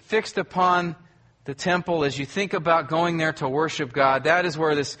is fixed upon the temple, as you think about going there to worship God, that is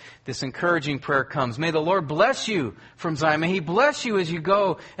where this encouraging prayer comes. May the Lord bless you from Zion. May He bless you as you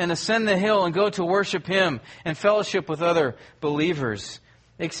go and ascend the hill and go to worship Him and fellowship with other believers.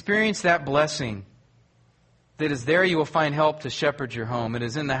 Experience that blessing. That is there you will find help to shepherd your home. It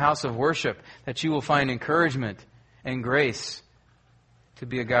is in the house of worship that you will find encouragement and grace to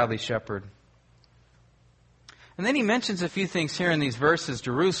be a godly shepherd. And then he mentions a few things here in these verses.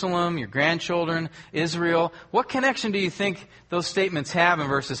 Jerusalem, your grandchildren, Israel. What connection do you think those statements have in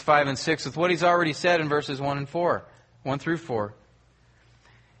verses 5 and 6 with what he's already said in verses 1 through 4?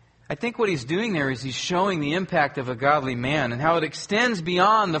 I think what he's doing there is he's showing the impact of a godly man and how it extends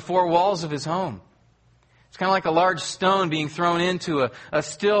beyond the four walls of his home. It's kind of like a large stone being thrown into a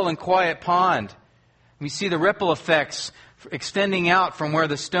still and quiet pond. We see the ripple effects extending out from where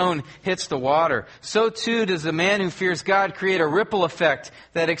the stone hits the water. So too does the man who fears God create a ripple effect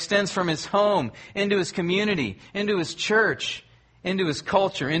that extends from his home into his community, into his church, into his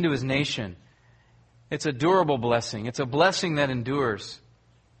culture, into his nation. It's a durable blessing. It's a blessing that endures.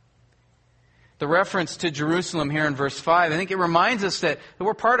 The reference to Jerusalem here in verse 5, I think it reminds us that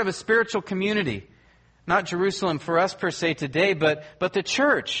we're part of a spiritual community. Not Jerusalem for us per se today, but the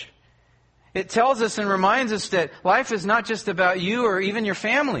church. It tells us and reminds us that life is not just about you or even your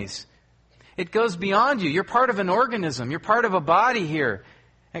families. It goes beyond you. You're part of an organism. You're part of a body here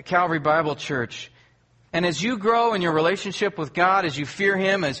at Calvary Bible Church. And as you grow in your relationship with God, as you fear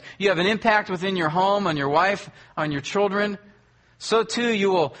Him, as you have an impact within your home, on your wife, on your children, so too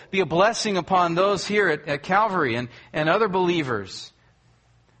you will be a blessing upon those here at Calvary and other believers.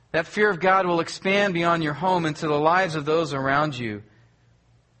 That fear of God will expand beyond your home into the lives of those around you.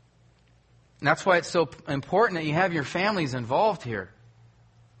 And that's why it's so important that you have your families involved here.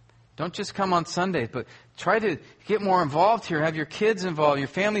 Don't just come on Sundays, but try to get more involved here. Have your kids involved, your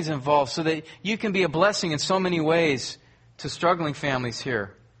families involved, so that you can be a blessing in so many ways to struggling families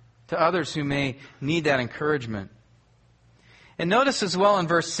here, to others who may need that encouragement. And notice as well in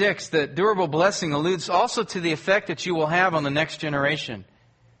verse 6 that durable blessing alludes also to the effect that you will have on the next generation.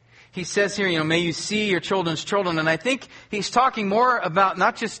 he says here, may you see your children's children. And I think he's talking more about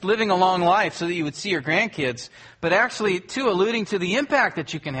not just living a long life so that you would see your grandkids, but actually, too, alluding to the impact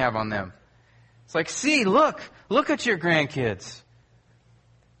that you can have on them. It's like, look at your grandkids.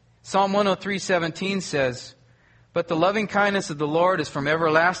 Psalm 103:17 says, but the loving kindness of the Lord is from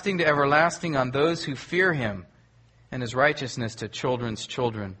everlasting to everlasting on those who fear Him, and His righteousness to children's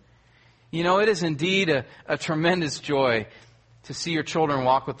children. It is indeed a tremendous joy to see your children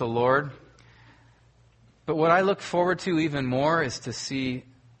walk with the Lord. But what I look forward to even more is to see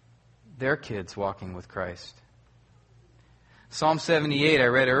their kids walking with Christ. Psalm 78, I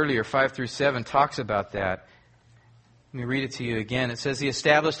read earlier, 5-7, talks about that. Let me read it to you again. It says, He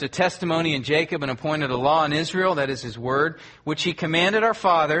established a testimony in Jacob and appointed a law in Israel, that is His word, which He commanded our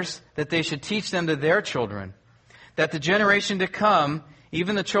fathers, that they should teach them to their children, that the generation to come,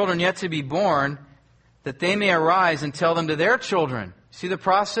 even the children yet to be born, that they may arise and tell them to their children. See the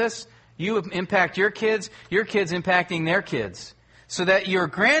process? You impact your kids impacting their kids. So that your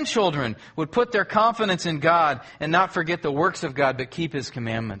grandchildren would put their confidence in God and not forget the works of God, but keep His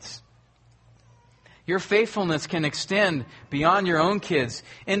commandments. Your faithfulness can extend beyond your own kids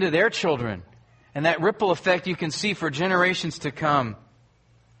into their children. And that ripple effect you can see for generations to come.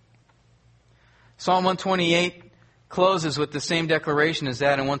 Psalm 128 closes with the same declaration as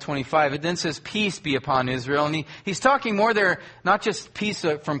that in 125. It then says, peace be upon Israel. And he's talking more there, not just peace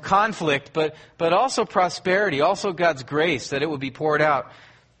from conflict, but also prosperity, also God's grace, that it would be poured out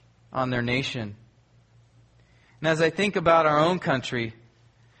on their nation. And as I think about our own country,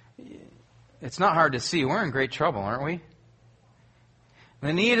 it's not hard to see. We're in great trouble, aren't we?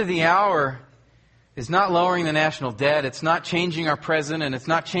 The need of the hour is not lowering the national debt. It's not changing our president. It's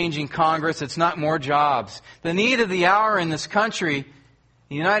not changing Congress. It's not more jobs. The need of the hour in this country,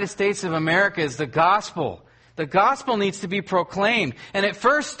 the United States of America, is the gospel. The gospel needs to be proclaimed. And it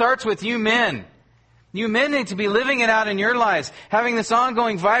first starts with you men. You men need to be living it out in your lives, having this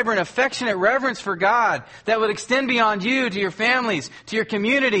ongoing, vibrant, affectionate reverence for God that would extend beyond you to your families, to your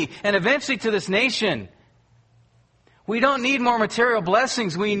community, and eventually to this nation. We don't need more material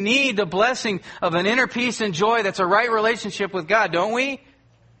blessings. We need the blessing of an inner peace and joy that's a right relationship with God, don't we?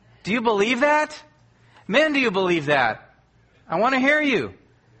 Do you believe that? Men, do you believe that? I want to hear you.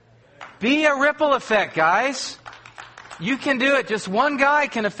 Be a ripple effect, guys. You can do it. Just one guy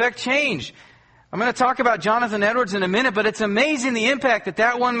can affect change. I'm going to talk about Jonathan Edwards in a minute, but it's amazing the impact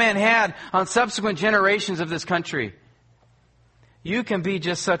that one man had on subsequent generations of this country. You can be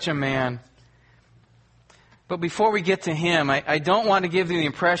just such a man. But before we get to him, I don't want to give you the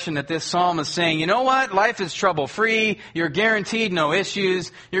impression that this psalm is saying, you know what, life is trouble-free, you're guaranteed no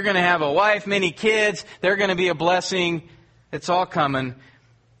issues, you're going to have a wife, many kids, they're going to be a blessing, it's all coming.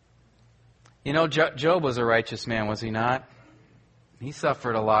 Job was a righteous man, was he not? He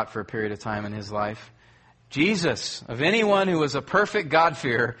suffered a lot for a period of time in his life. Jesus, of anyone who was a perfect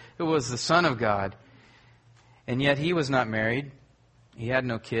God-fearer, who was the Son of God, and yet he was not married, he had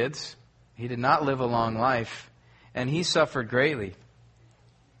no kids, he did not live a long life, and he suffered greatly.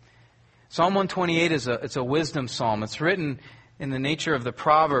 Psalm 128 it's a wisdom psalm. It's written in the nature of the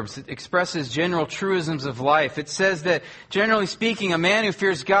Proverbs. It expresses general truisms of life. It says that, generally speaking, a man who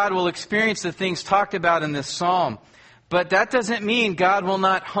fears God will experience the things talked about in this psalm. But that doesn't mean God will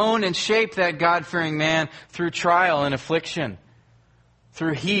not hone and shape that God-fearing man through trial and affliction,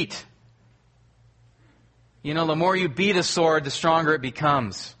 through heat. The more you beat a sword, the stronger it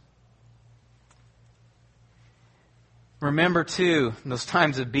becomes. Remember, too, in those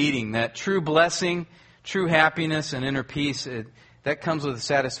times of beating, that true blessing, true happiness, and inner peace, that comes with the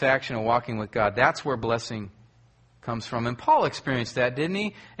satisfaction of walking with God. That's where blessing comes from. And Paul experienced that, didn't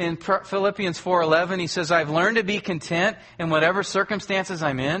he? In Philippians 4:11, he says, I've learned to be content in whatever circumstances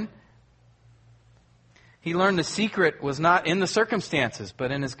I'm in. He learned the secret was not in the circumstances,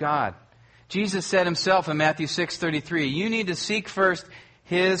 but in his God. Jesus said himself in Matthew 6:33, you need to seek first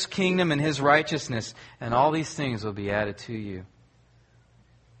His kingdom and His righteousness, and all these things will be added to you.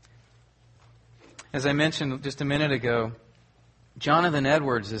 As I mentioned just a minute ago, Jonathan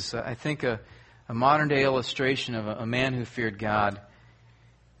Edwards is, I think, a modern-day illustration of a man who feared God.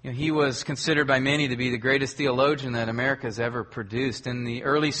 He was considered by many to be the greatest theologian that America has ever produced. In the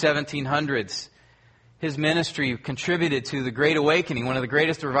early 1700s, his ministry contributed to the Great Awakening, one of the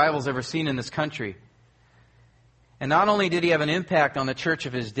greatest revivals ever seen in this country. And not only did he have an impact on the church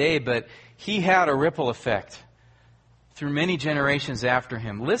of his day, but he had a ripple effect through many generations after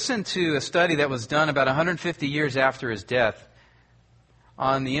him. Listen to a study that was done about 150 years after his death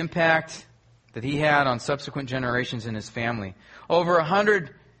on the impact that he had on subsequent generations in his family. Over 100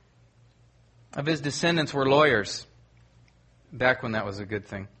 of his descendants were lawyers, back when that was a good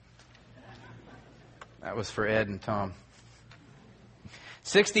thing. That was for Ed and Tom.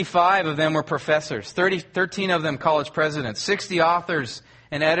 65 of them were professors, 13 of them college presidents, 60 authors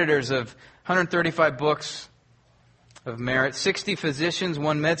and editors of 135 books of merit, 60 physicians,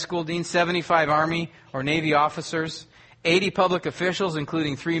 1 med school dean, 75 Army or Navy officers, 80 public officials,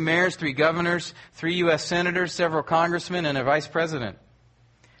 including 3 mayors, 3 governors, 3 U.S. senators, several congressmen, and a vice president.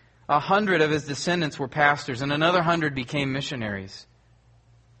 100 of his descendants were pastors, and another 100 became missionaries.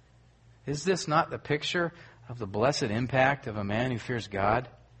 Is this not the picture of the blessed impact of a man who fears God?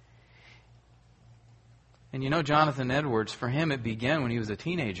 And you know Jonathan Edwards, for him it began when he was a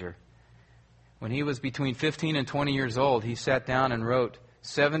teenager. When he was between 15 and 20 years old, he sat down and wrote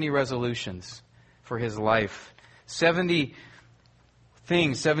 70 resolutions for his life. 70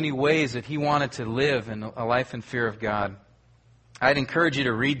 things, 70 ways that he wanted to live in a life in fear of God. I'd encourage you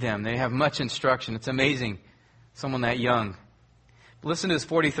to read them. They have much instruction. It's amazing, someone that young. Listen to his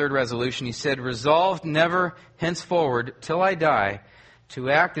 43rd resolution. He said, "Resolved never henceforward till I die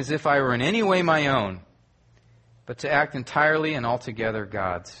to act as if I were in any way my own, but to act entirely and altogether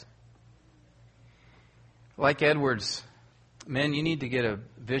God's." Like Edwards, men, you need to get a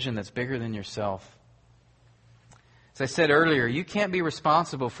vision that's bigger than yourself. As I said earlier, you can't be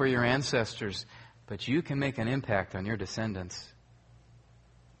responsible for your ancestors, but you can make an impact on your descendants.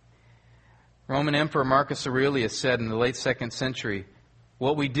 Roman Emperor Marcus Aurelius said in the late 2nd century,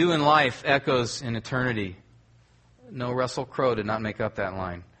 "What we do in life echoes in eternity." No, Russell Crowe did not make up that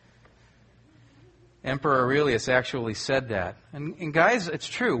line. Emperor Aurelius actually said that. And guys, it's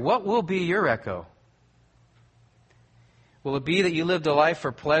true. What will be your echo? Will it be that you lived a life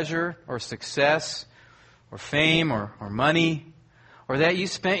for pleasure or success or fame or money, or that you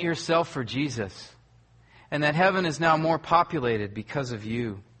spent yourself for Jesus, and that heaven is now more populated because of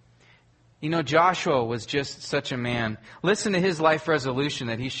you? You know, Joshua was just such a man. Listen to his life resolution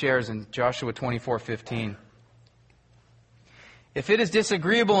that he shares in Joshua 24:15. "If it is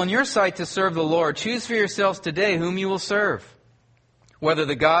disagreeable in your sight to serve the Lord, choose for yourselves today whom you will serve, whether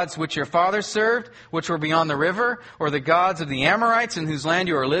the gods which your fathers served, which were beyond the river, or the gods of the Amorites in whose land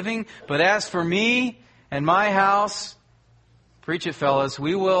you are living. But as for me and my house," preach it, fellas,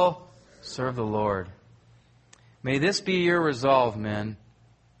 "we will serve the Lord." May this be your resolve, men.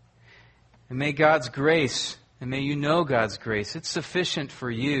 And may God's grace, and may you know God's grace, it's sufficient for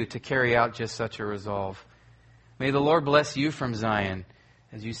you to carry out just such a resolve. May the Lord bless you from Zion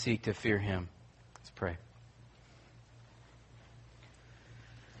as you seek to fear Him. Let's pray.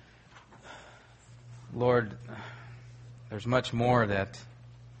 Lord, there's much more that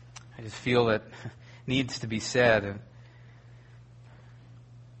I just feel that needs to be said.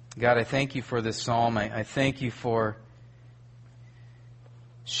 God, I thank you for this psalm. I thank you for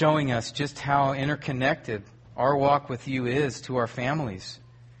showing us just how interconnected our walk with you is to our families.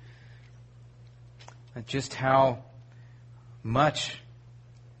 And just how much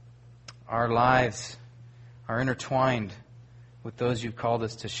our lives are intertwined with those you've called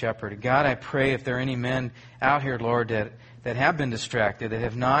us to shepherd. God, I pray if there are any men out here, Lord, that have been distracted, that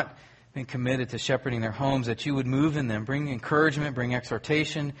have not been committed to shepherding their homes, that you would move in them, bring encouragement, bring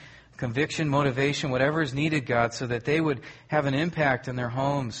exhortation, conviction, motivation, whatever is needed, God, so that they would have an impact in their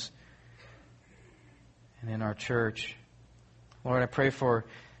homes and in our church. Lord, I pray for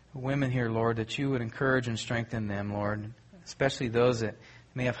women here, Lord, that you would encourage and strengthen them, Lord, especially those that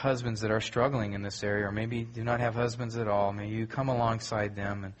may have husbands that are struggling in this area, or maybe do not have husbands at all. May you come alongside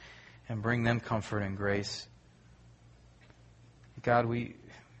them and bring them comfort and grace. God, we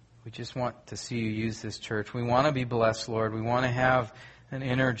just want to see you use this church. We want to be blessed, Lord. We want to have an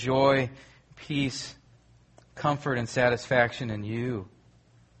inner joy, peace, comfort, and satisfaction in you.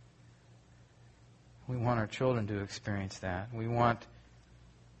 We want our children to experience that. We want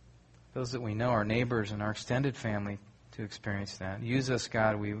those that we know, our neighbors and our extended family, to experience that. Use us,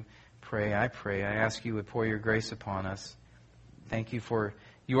 God, we pray. I ask you would pour your grace upon us. Thank you for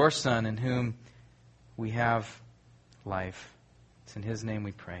your Son in whom we have life. It's in His name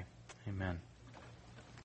we pray. Amen.